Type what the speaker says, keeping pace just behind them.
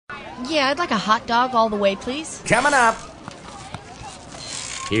Yeah, I'd like a hot dog all the way, please. Coming up.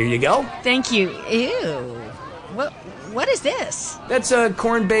 Here you go. Thank you. Ew. What is this? That's a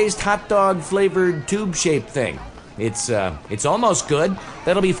corn-based hot dog flavored tube-shaped thing. It's almost good.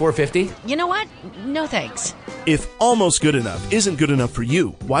 That'll be $4.50. You know what? No thanks. If almost good enough isn't good enough for you,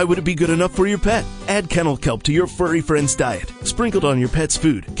 why would it be good enough for your pet? Add kennel kelp to your furry friend's diet. Sprinkled on your pet's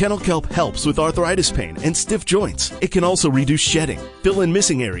food, kennel kelp helps with arthritis pain and stiff joints. It can also reduce shedding, fill in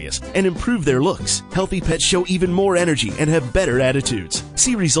missing areas, and improve their looks. Healthy pets show even more energy and have better attitudes.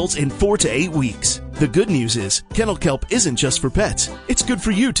 See results in 4 to 8 weeks. The good news is, kennel kelp isn't just for pets. It's good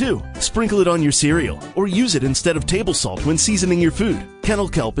for you too. Sprinkle it on your cereal or use it instead of table salt when seasoning your food. Kennel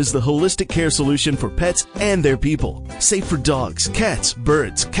kelp is the holistic care solution for pets and their people. Safe for dogs, cats,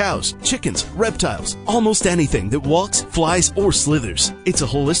 birds, cows, chickens, reptiles, almost anything that walks, flies, or slithers. It's a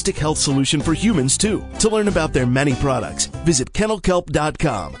holistic health solution for humans too. To learn about their many products, visit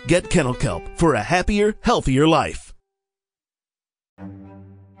kennelkelp.com. Get Kennel Kelp for a happier, healthier life.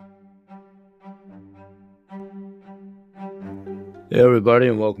 Hey everybody,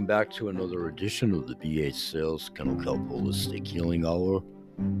 and welcome back to another edition of the BH Sales Kennel Kelp Holistic Healing Hour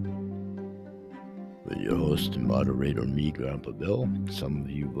with your host and moderator, me, Grandpa Bill. Some of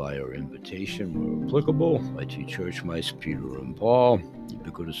you via invitation were applicable. My two church mice, Peter and Paul.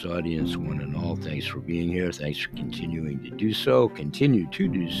 Ubiquitous audience, one and all, thanks for being here. Thanks for continuing to do so. Continue to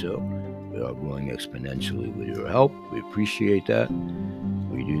do so. We are growing exponentially with your help. We appreciate that.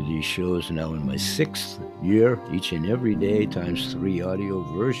 We do these shows now in my 6th year, each and every day, times 3 audio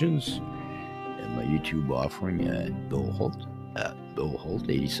versions, and my YouTube offering at Bill Holt, Bill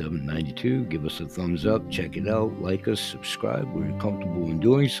Holt8792. Give us a thumbs up, check it out, like us, subscribe where you're comfortable in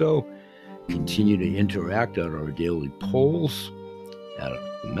doing so. Continue to interact at our daily polls, at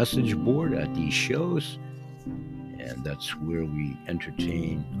the message board at these shows, and that's where we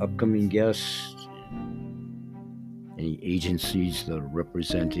entertain upcoming guests, any agencies that are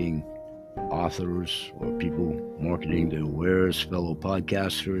representing authors or people marketing their wares, fellow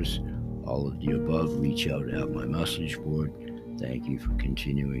podcasters, all of the above. Reach out at my message board. Thank you for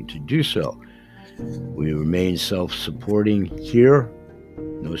continuing to do so. We remain self-supporting here,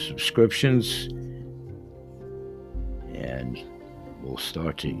 no subscriptions, and we'll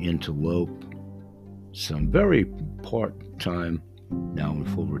start to interlope some very part-time, now in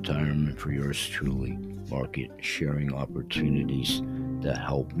full retirement for yours truly, market sharing opportunities that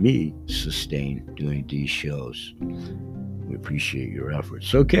help me sustain doing these shows. We appreciate your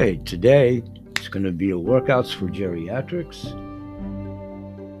efforts. Okay, today it's going to be a workouts for geriatrics,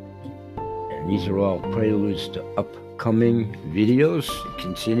 and these are all preludes to upcoming videos,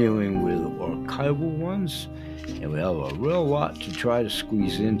 continuing with archival ones, and we have a real lot to try to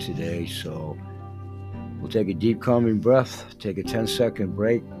squeeze in today, so we'll take a deep calming breath, take a 10-second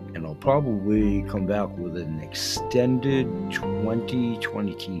break, and I'll probably come back with an extended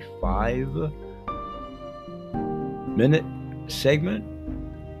 25 minute segment.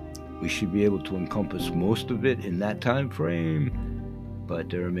 We should be able to encompass most of it in that time frame, but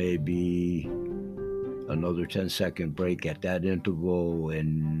there may be another 10-second break at that interval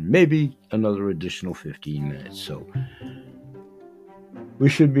and maybe another additional 15 minutes. So we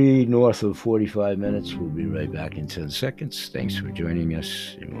should be north of 45 minutes. We'll be right back in 10 seconds. Thanks for joining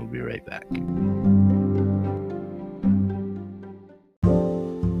us, and we'll be right back.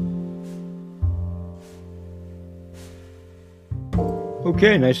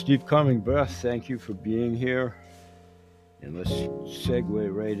 Okay, nice deep calming breath. Thank you for being here. And let's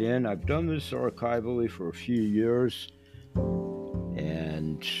segue right in. I've done this archivally for a few years,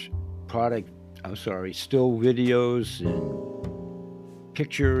 and still videos and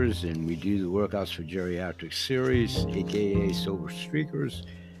pictures, and we do the Workouts for Geriatrics series, aka Silver Streakers,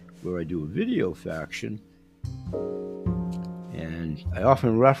 where I do a video faction, and I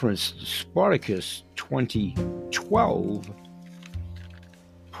often reference the Spartacus 2012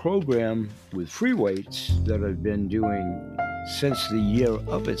 program with free weights that I've been doing since the year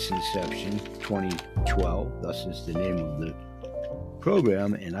of its inception, 2012, thus is the name of the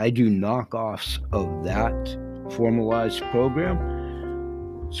program, and I do knockoffs of that formalized program.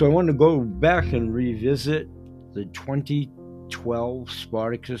 So I want to go back and revisit the 2012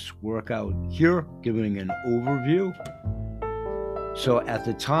 Spartacus workout here, giving an overview. So at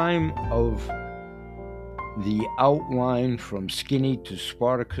the time of the outline from Skinny to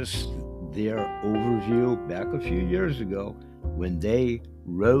Spartacus, their overview back a few years ago, when they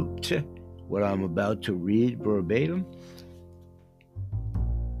wrote what I'm about to read verbatim,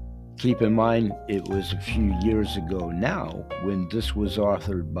 keep in mind, it was a few years ago now when this was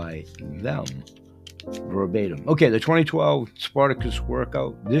authored by them. verbatim. Okay, the 2012 Spartacus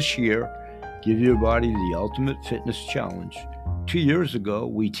workout this year, give your body the ultimate fitness challenge. 2 years ago,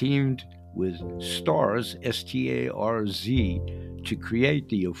 we teamed with STARZ, S-T-A-R-Z, to create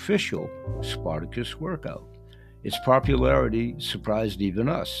the official Spartacus workout. Its popularity surprised even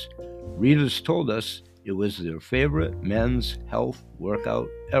us. Readers told us it was their favorite men's health workout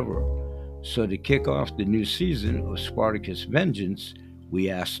ever. So to kick off the new season of Spartacus Vengeance, we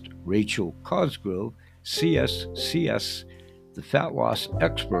asked Rachel Cosgrove, CSCS, the fat loss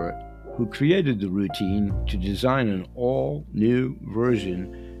expert who created the routine, to design an all-new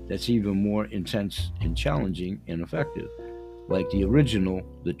version that's even more intense and challenging and effective, like the original,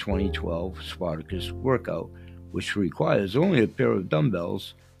 the 2012 Spartacus workout, which requires only a pair of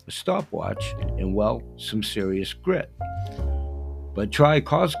dumbbells, a stopwatch, and, well, some serious grit. But try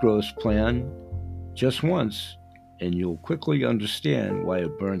Cosgrove's plan just once, and you'll quickly understand why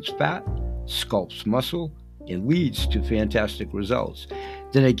it burns fat, sculpts muscle, and leads to fantastic results.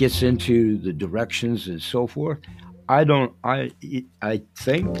 Then it gets into the directions and so forth. I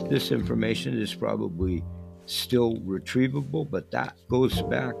think this information is probably still retrievable, but that goes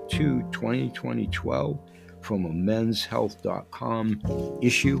back to 2012 from a menshealth.com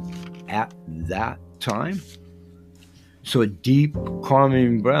issue at that time. So a deep,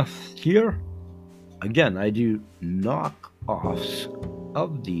 calming breath here. Again, I do knockoffs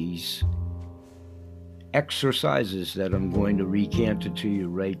of these exercises that I'm going to recant it to you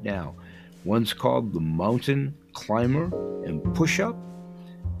right now. One's called the mountain climber and push-up.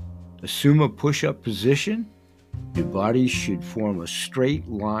 Assume a push-up position. Your body should form a straight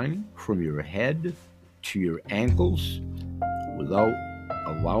line from your head to your ankles without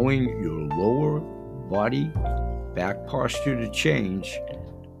allowing your lower body back posture to change.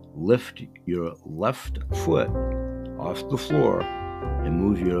 Lift your left foot off the floor and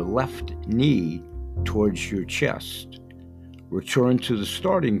move your left knee towards your chest. Return to the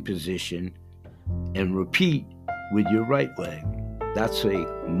starting position and repeat with your right leg. That's a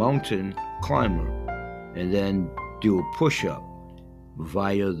mountain climber. And then do a push-up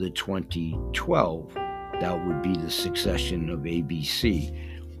via the 2012. That would be the succession of ABC.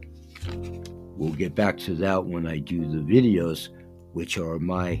 We'll get back to that when I do the videos, which are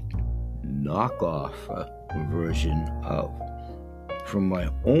my knockoff version of, from my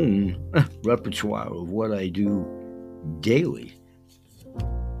own repertoire of what I do daily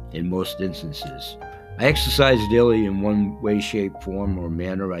in most instances. I exercise daily in one way, shape, form, or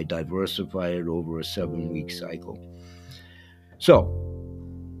manner. I diversify it over a 7-week cycle. So,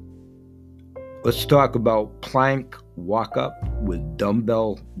 let's talk about plank walk-up with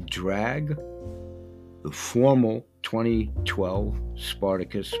dumbbell drag. The formal 2012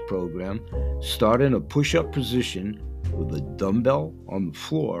 Spartacus program. Start in a push-up position with a dumbbell on the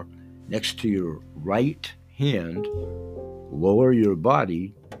floor next to your right hand. Lower your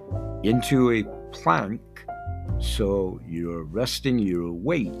body into a plank so you're resting your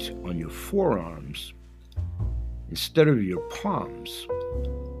weight on your forearms instead of your palms.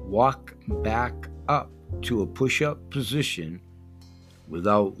 Walk back up to a push-up position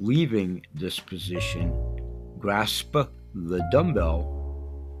without leaving this position. Grasp the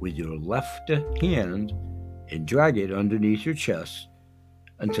dumbbell with your left hand and drag it underneath your chest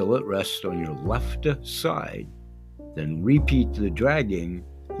until it rests on your left side. Then repeat the dragging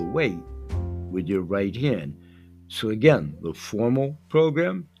the weight with your right hand. So again, the formal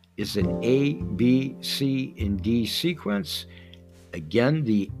program is an A, B, C, and D sequence. Again,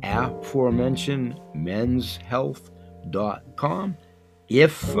 the aforementioned menshealth.com.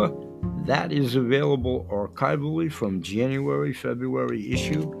 If that is available archivally from January, February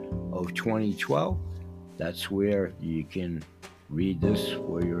issue of 2012, that's where you can read this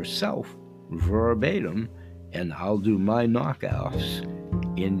for yourself verbatim, and I'll do my knockoffs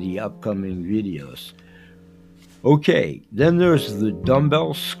in the upcoming videos. Okay, then there's the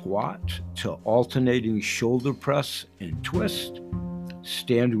dumbbell squat to alternating shoulder press and twist.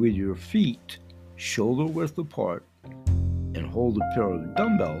 Stand with your feet shoulder width apart and hold a pair of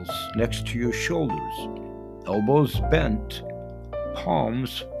dumbbells next to your shoulders. Elbows bent,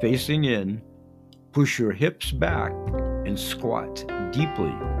 palms facing in. Push your hips back and squat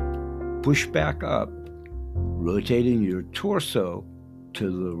deeply. Push back up, rotating your torso to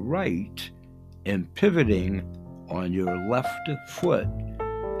the right and pivoting on your left foot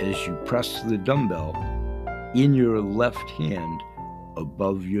as you press the dumbbell in your left hand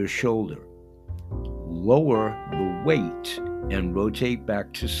above your shoulder. Lower the weight and rotate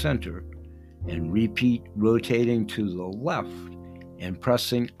back to center, and repeat rotating to the left and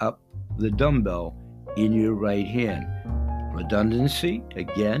pressing up the dumbbell in your right hand. Redundancy,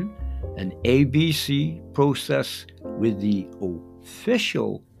 again, an ABC process with the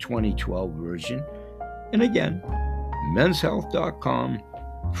official 2012 version, and again, menshealth.com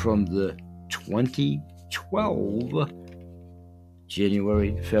from the 2012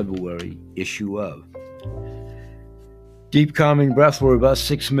 January-February issue of. Deep calming breath. We're about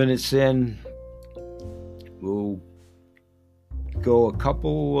 6 minutes in. We'll go a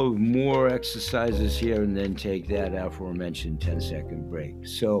couple of more exercises here and then take that aforementioned 10-second break.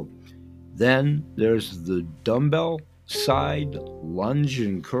 So then there's the dumbbell side lunge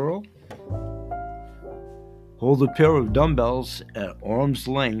and curl. Hold a pair of dumbbells at arm's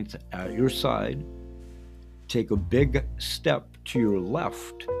length at your side. Take a big step to your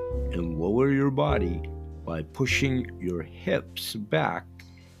left and lower your body by pushing your hips back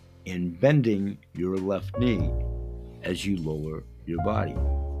and bending your left knee as you lower your body.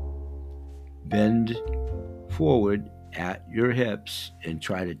 Bend forward at your hips and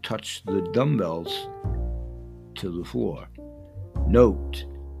try to touch the dumbbells to the floor. Note,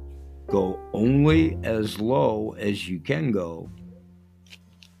 go only as low as you can go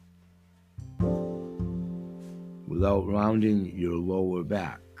without rounding your lower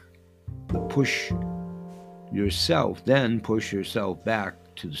back. Push yourself back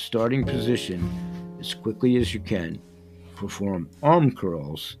to the starting position as quickly as you can. Perform arm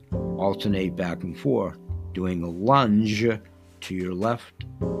curls, alternate back and forth, doing a lunge to your left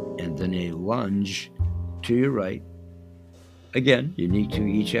and then a lunge to your right. Again, unique to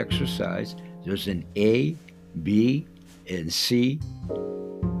each exercise. There's an A, B, and C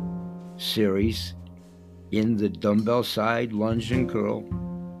series in the dumbbell side lunge and curl.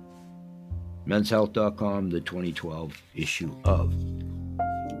 menshealth.com, the 2012 issue of.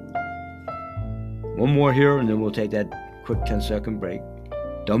 One more here and then we'll take that quick 10-second break.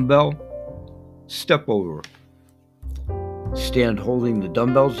 Dumbbell step over. Stand holding the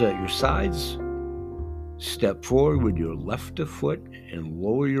dumbbells at your sides. Step forward with your left foot and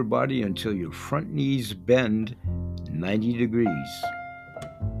lower your body until your front knees bend 90 degrees.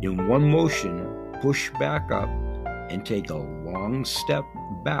 In one motion, push back up and take a long step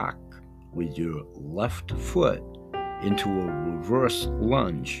back with your left foot into a reverse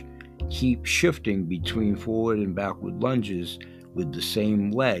lunge. Keep shifting between forward and backward lunges with the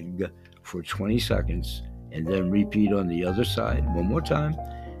same leg for 20 seconds and then repeat on the other side. One more time.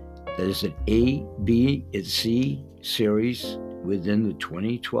 That is an A, B, and C series within the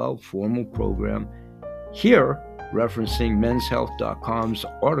 2012 formal program. Here, referencing menshealth.com's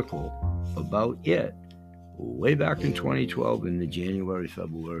article about it way back in 2012 in the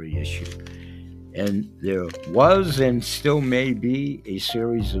January-February issue. And there was and still may be a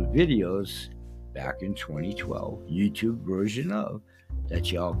series of videos back in 2012, YouTube version of,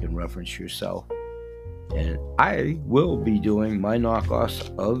 that y'all can reference yourself. And I will be doing my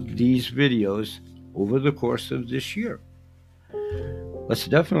knockoffs of these videos over the course of this year. Let's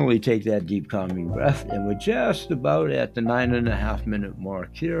definitely take that deep calming breath, and we're just about at the 9.5 minute mark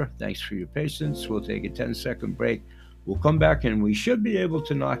here. Thanks for your patience. We'll take a 10-second break. We'll come back and we should be able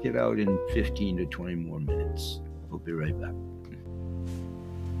to knock it out in 15 to 20 more minutes. We'll be right back.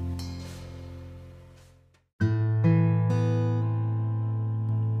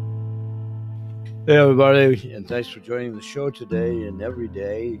 Hey everybody, and thanks for joining the show today and every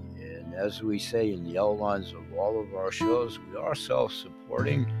day. And as we say in the outlines of all of our shows, we are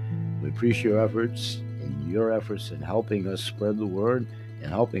self-supporting. We appreciate your efforts in helping us spread the word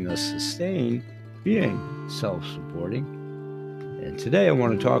and helping us sustain being self-supporting. And today I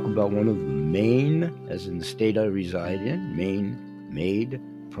want to talk about one of the Maine, as in the state I reside in, Maine-made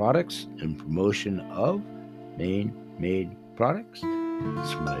products and promotion of Maine-made products.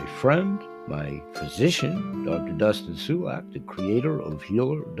 It's my friend, my physician, Dr. Dustin Sulak, the creator of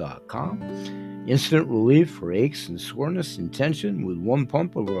Healer.com. Instant relief for aches and soreness and tension with one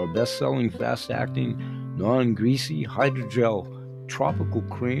pump of our best-selling, fast-acting, non-greasy hydrogel tropical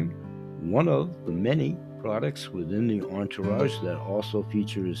cream. One of the many products within the entourage that also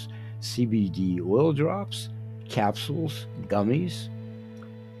features CBD oil drops, capsules, gummies,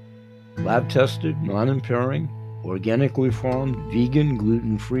 lab-tested, non-impairing, organically farmed, vegan,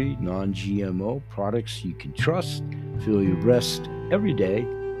 gluten-free, non-GMO products you can trust. Fill your breast every day.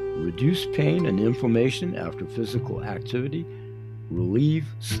 Reduce pain and inflammation after physical activity. Relieve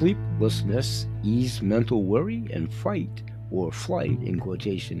sleeplessness. Ease mental worry and fight or flight in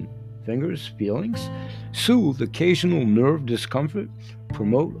quotation fingers feelings. Soothe occasional nerve discomfort.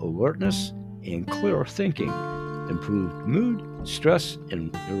 Promote alertness and clear thinking. Improved mood, stress,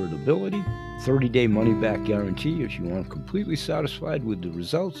 and irritability. 30-day money-back guarantee. If you aren't completely satisfied with the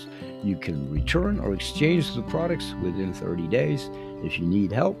results, you can return or exchange the products within 30 days. If you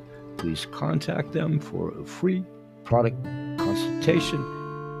need help, please contact them for a free product consultation.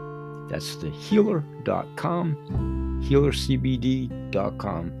 That's thehealer.com,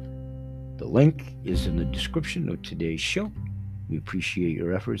 healercbd.com. The link is in the description of today's show. We appreciate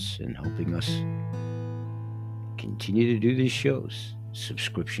your efforts in helping us continue to do these shows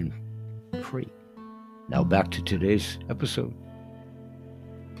subscription free. Now back to today's episode.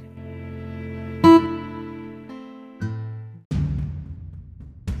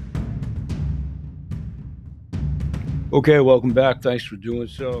 Okay, welcome back. Thanks for doing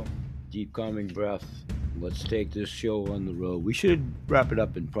so. Deep calming breath. Let's take this show on the road. We should wrap it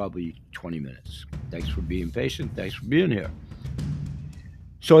up in probably 20 minutes. Thanks for being patient. Thanks for being here.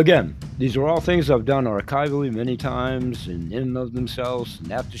 So again, these are all things I've done archivally many times and in and of themselves,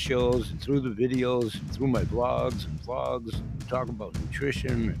 and after shows, and through the videos, and through my blogs and vlogs. We talk about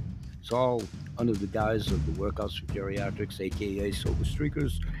nutrition. It's all under the guise of the Workouts for Geriatrics, aka Sober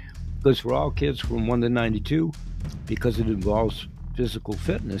Streakers. Because for all kids from 1 to 92, because it involves physical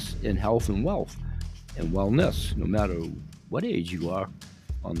fitness and health and wealth and wellness, no matter what age you are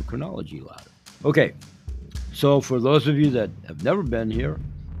on the chronology ladder. Okay, so for those of you that have never been here,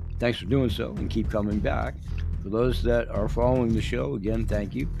 thanks for doing so and keep coming back. For those that are following the show, again,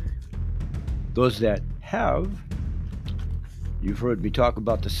 thank you. Those that have, you've heard me talk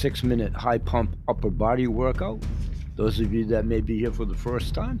about the 6-minute high pump upper body workout. Those of you that may be here for the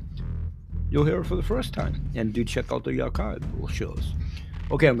first time, you'll hear it for the first time, and do check out the archival shows.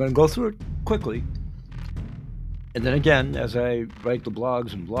 Okay, I'm going to go through it quickly, and then again, as I write the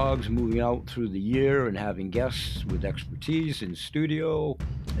blogs and vlogs, moving out through the year and having guests with expertise in studio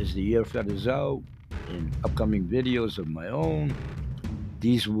as the year feathers out, and upcoming videos of my own,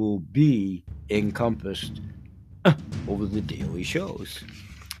 these will be encompassed over the daily shows.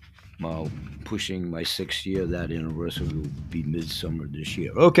 While pushing my 6th year, that anniversary will be midsummer this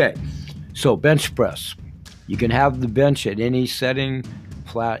year. Okay, so bench press. You can have the bench at any setting,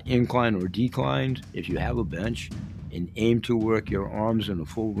 flat, incline, or declined, if you have a bench, and aim to work your arms in a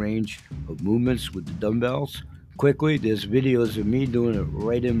full range of movements with the dumbbells. Quickly, there's videos of me doing it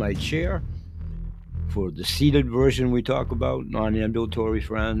right in my chair. For the seated version we talk about, non-ambulatory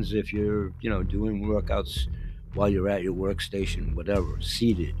friends, if you're, doing workouts while you're at your workstation, whatever,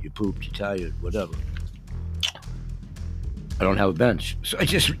 seated, you pooped, you're tired, whatever. I don't have a bench, so I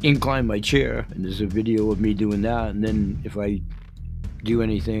just incline my chair, and there's a video of me doing that. And then if I do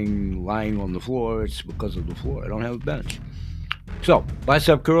anything lying on the floor, it's because of the floor. I don't have a bench. So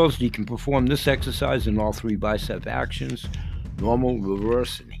bicep curls, you can perform this exercise in all 3 bicep actions: normal,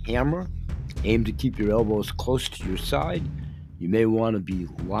 reverse, and hammer. Aim to keep your elbows close to your side. You may want to be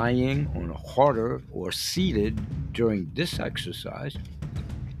lying on a harder or seated during this exercise.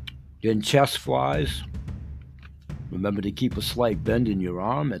 Then chest flies. Remember to keep a slight bend in your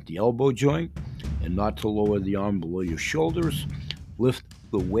arm at the elbow joint and not to lower the arm below your shoulders. Lift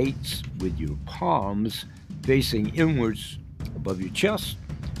the weights with your palms facing inwards above your chest.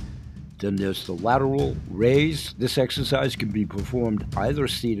 Then there's the lateral raise. This exercise can be performed either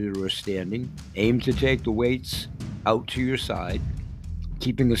seated or standing. Aim to take the weights out to your side,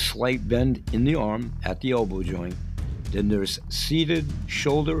 keeping a slight bend in the arm at the elbow joint. Then there's seated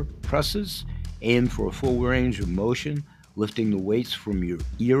shoulder presses. Aim for a full range of motion, lifting the weights from your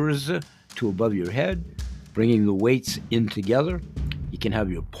ears to above your head, bringing the weights in together. You can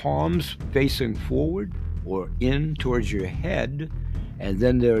have your palms facing forward or in towards your head. And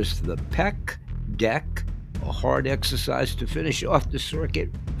then there's the pec deck, a hard exercise to finish off the circuit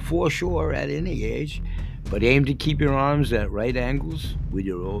for sure at any age. But aim to keep your arms at right angles with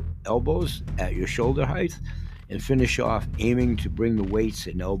your elbows at your shoulder height, and finish off aiming to bring the weights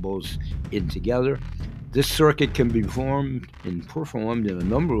and elbows in together. This circuit can be performed in a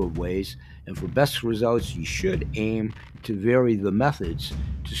number of ways, and for best results, you should aim to vary the methods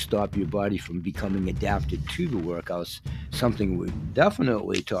to stop your body from becoming adapted to the workouts, something we've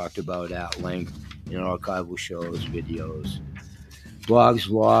definitely talked about at length in archival shows, videos, blogs,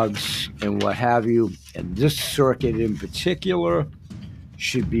 vlogs, and what have you. And this circuit in particular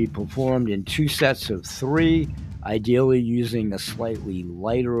should be performed in 2 sets of 3, ideally using a slightly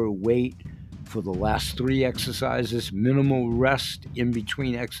lighter weight for the last 3 exercises. Minimal rest in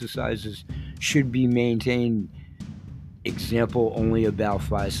between exercises should be maintained. Example, only about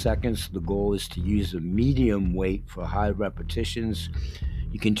 5 seconds. The goal is to use a medium weight for high repetitions.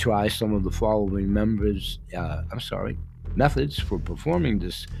 You can try some of the following methods for performing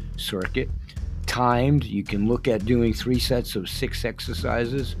this circuit. Timed, you can look at doing 3 sets of 6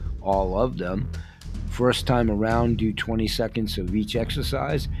 exercises, all of them. First time around, do 20 seconds of each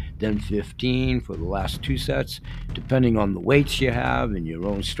exercise. then 15 for the last 2 sets, depending on the weights you have and your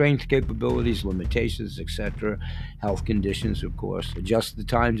own strength capabilities, limitations, etc., health conditions, of course. Adjust the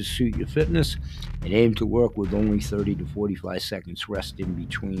time to suit your fitness and aim to work with only 30 to 45 seconds rest in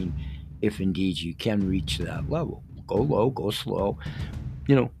between if indeed you can reach that level. Go low, go slow.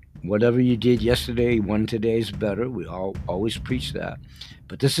 Whatever you did yesterday, one today is better. We always preach that.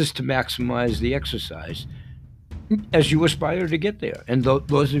 But this is to maximize the exercise as you aspire to get there. And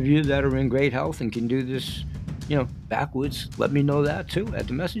those of you that are in great health and can do this, backwards, let me know that too at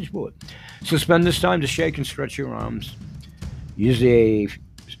the message board. So spend this time to shake and stretch your arms. Use a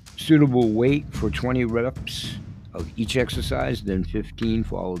suitable weight for 20 reps of each exercise, then 15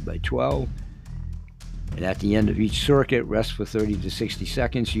 followed by 12. And at the end of each circuit, rest for 30 to 60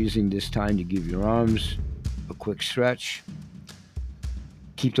 seconds, using this time to give your arms a quick stretch.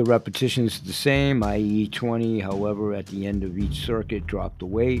 Keep the repetitions the same, i.e. 20. However, at the end of each circuit, drop the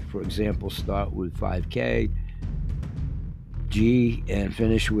weight. For example, start with 5 kg and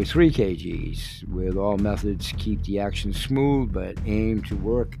finish with 3 kgs. With all methods, keep the action smooth, but aim to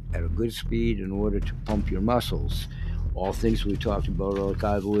work at a good speed in order to pump your muscles. All things we talked about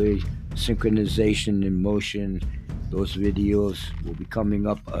archivally, synchronization in motion. Those videos will be coming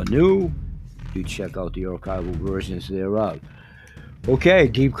up anew. Do check out the archival versions thereof. Okay,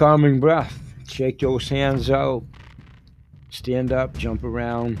 deep calming breath. Shake those hands out. Stand up, jump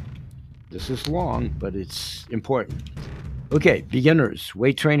around. This is long, but it's important. Okay, beginners,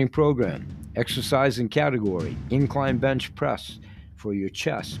 weight training program. Exercise and category. Incline bench press for your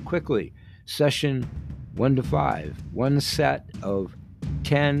chest. Quickly. Session 1 to 5. One set of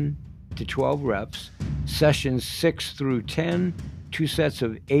 10 to 12 reps. Sessions 6 through 10. 2 sets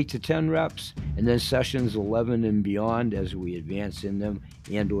of 8 to 10 reps. And then sessions 11 and beyond as we advance in them,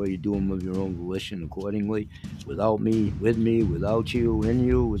 and or you do them of your own volition accordingly. Without me, with me, without you, in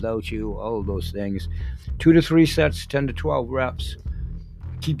you, without you, all of those things. 2 to 3 sets, 10 to 12 reps.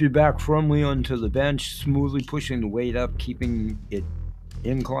 Keep your back firmly onto the bench, smoothly pushing the weight up, keeping it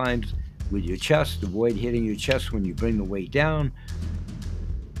inclined with your chest. Avoid hitting your chest when you bring the weight down.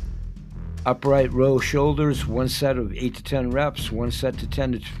 Upright row shoulders, 1 set of 8 to 10 reps, 1 set to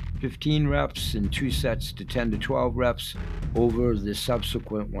 10 to 15 reps, and 2 sets to 10 to 12 reps over the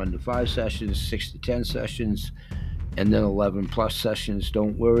subsequent 1 to 5 sessions, 6 to 10 sessions, and then 11 plus sessions.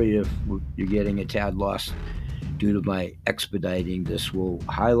 Don't worry if you're getting a tad lost due to my expediting. This will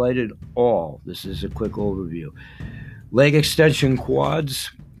highlight it all. This is a quick overview. Leg extension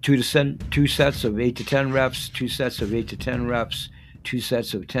quads, 2 sets of 8 to 10 reps, 2 sets of 8 to 10 reps, 2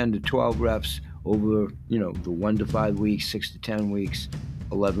 sets of 10 to 12 reps over, the 1 to 5 weeks, 6 to 10 weeks,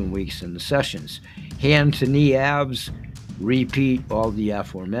 11 weeks in the sessions. Hand to knee abs, repeat all the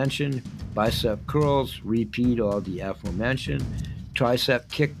aforementioned. Bicep curls, repeat all the aforementioned. Tricep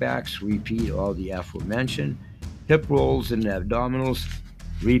kickbacks, repeat all the aforementioned. Hip rolls and abdominals,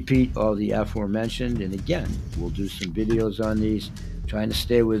 repeat all the aforementioned. And again, we'll do some videos on these. Trying to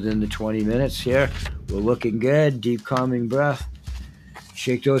stay within the 20 minutes here. We're looking good. Deep calming breath.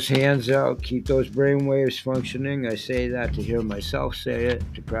 Shake those hands out. Keep those brain waves functioning. I say that to hear myself say it.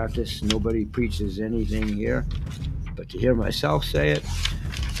 To practice, nobody preaches anything here. But to hear myself say it.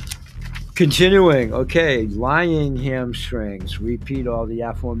 Continuing. Okay, lying hamstrings. Repeat all the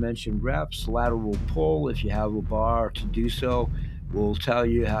aforementioned reps. Lateral pull if you have a bar to do so. We'll tell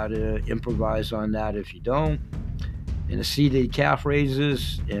you how to improvise on that if you don't. And the seated calf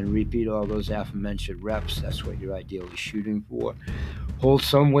raises, and repeat all those aforementioned reps. That's what you're ideally shooting for. Hold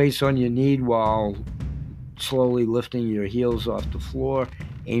some weights on your knee while slowly lifting your heels off the floor.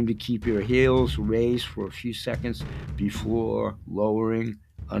 Aim to keep your heels raised for a few seconds before lowering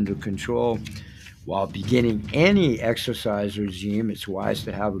under control. While beginning any exercise regime, it's wise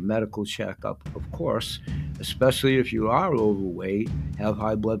to have a medical checkup, of course, especially if you are overweight, have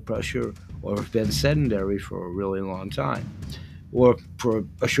high blood pressure, or have been sedentary for a really long time, or for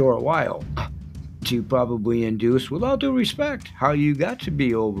a short while, to probably induce, with all due respect, how you got to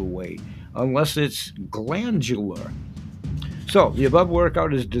be overweight, unless it's glandular. So, the above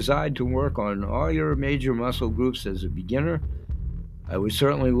workout is designed to work on all your major muscle groups as a beginner. I would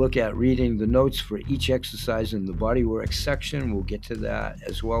certainly look at reading the notes for each exercise in the bodywork section. We'll get to that,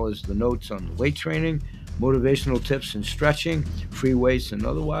 as well as the notes on the weight training, motivational tips and stretching, free weights and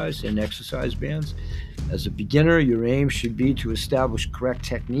otherwise, and exercise bands. As a beginner, your aim should be to establish correct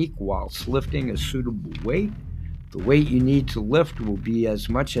technique whilst lifting a suitable weight. The weight you need to lift will be as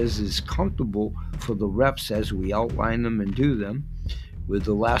much as is comfortable for the reps as we outline them and do them, with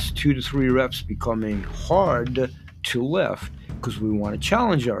the last 2 to 3 reps becoming hard to lift because we want to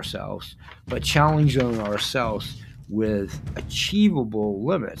challenge ourselves, but challenging ourselves with achievable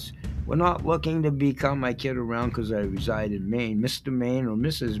limits. We're not looking to become I kid around because I reside in Maine, Mr. Maine or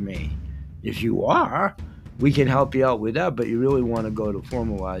Mrs. Maine. If you are, we can help you out with that, but you really want to go to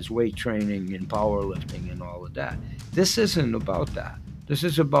formalized weight training and powerlifting and all of that. This isn't about that. This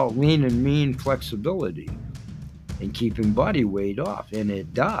is about lean and mean flexibility and keeping body weight off, and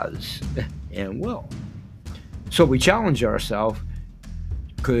it does and will. So we challenge ourselves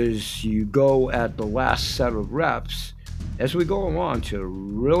because you go at the last set of reps as we go along to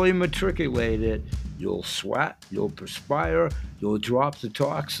really matriculate it. You'll sweat, you'll perspire, you'll drop the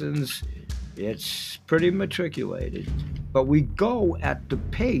toxins. It's pretty matriculated, but we go at the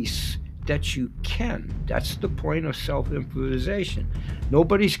pace that you can. That's the point of self-improvisation.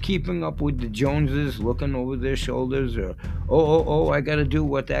 Nobody's keeping up with the Joneses, looking over their shoulders, or I got to do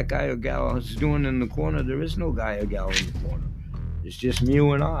what that guy or gal is doing in the corner. There is no guy or gal in the corner. It's just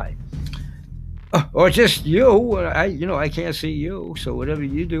you and I, or just you. I can't see you. So whatever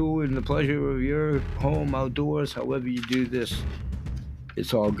you do in the pleasure of your home, outdoors, however you do this,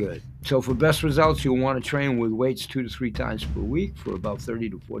 it's all good. So for best results, you'll want to train with weights 2 to 3 times per week for about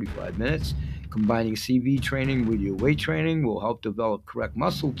 30 to 45 minutes. Combining CV training with your weight training will help develop correct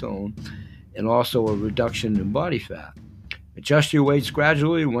muscle tone and also a reduction in body fat. Adjust your weights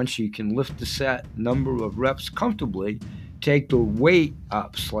gradually. Once you can lift the set number of reps comfortably, take the weight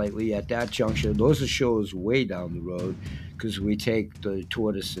up slightly at that juncture. Those are shows way down the road because we take the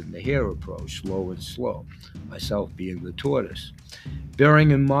tortoise and the hare approach, low and slow, myself being the tortoise.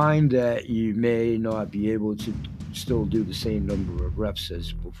 Bearing in mind that you may not be able to still do the same number of reps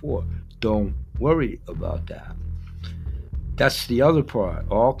as before. Don't worry about that. That's the other part.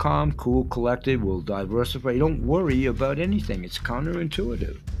 All calm, cool, collected, will diversify. Don't worry about anything. It's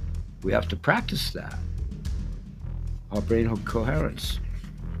counterintuitive. We have to practice that. Our brain coherence.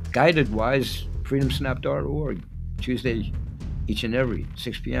 Guided wise, freedomsnap.org, Tuesday, each and every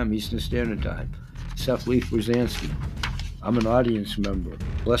 6 p.m. Eastern Standard Time. Seth Leaf Brzezinski. I'm an audience member.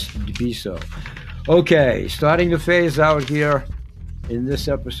 Blessed to be so. Okay, starting to phase out here in this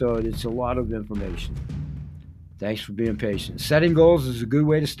episode. It's a lot of information. Thanks for being patient. Setting goals is a good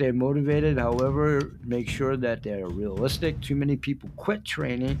way to stay motivated. However, make sure that they're realistic. Too many people quit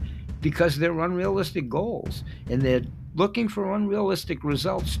training because they're unrealistic goals and they're looking for unrealistic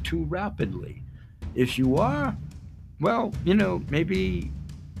results too rapidly. If you are, well, maybe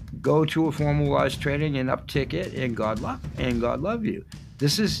go to a formalized training and uptick it, and God love you.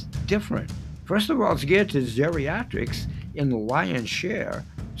 This is different. First of all, it's geared to geriatrics in the lion's share.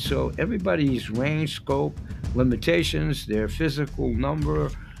 So everybody's range, scope, limitations, their physical number,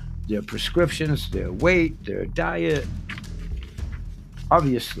 their prescriptions, their weight, their diet,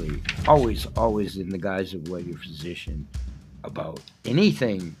 obviously, always in the guise of what your physician about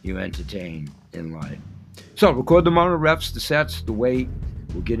anything you entertain in life. So record the amount of reps, the sets, the weight.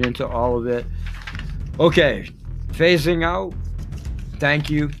 We'll get into all of it. Okay, phasing out. Thank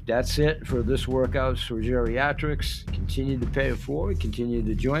you. That's it for this workout for geriatrics. Continue to pay it forward. Continue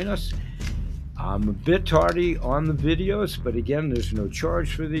to join us. I'm a bit tardy on the videos, but again, there's no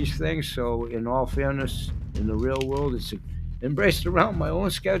charge for these things. So in all fairness, in the real world, it's embraced around my own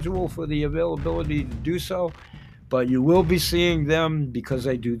schedule for the availability to do so. But you will be seeing them because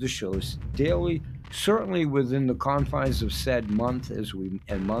I do the shows daily, certainly within the confines of said month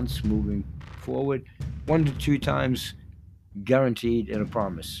and months moving forward. 1 to 2 times guaranteed, and a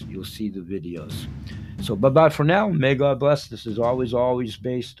promise you'll see the videos. So bye-bye for now. May God bless. This is always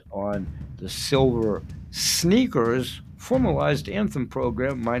based on the Silver Sneakers formalized anthem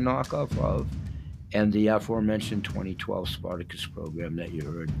program, my knockoff of, and the aforementioned 2012 Spartacus program that you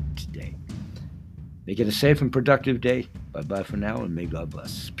heard today. Make it a safe and productive day. Bye-bye for now, and may God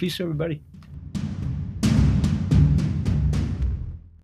bless. Peace, everybody.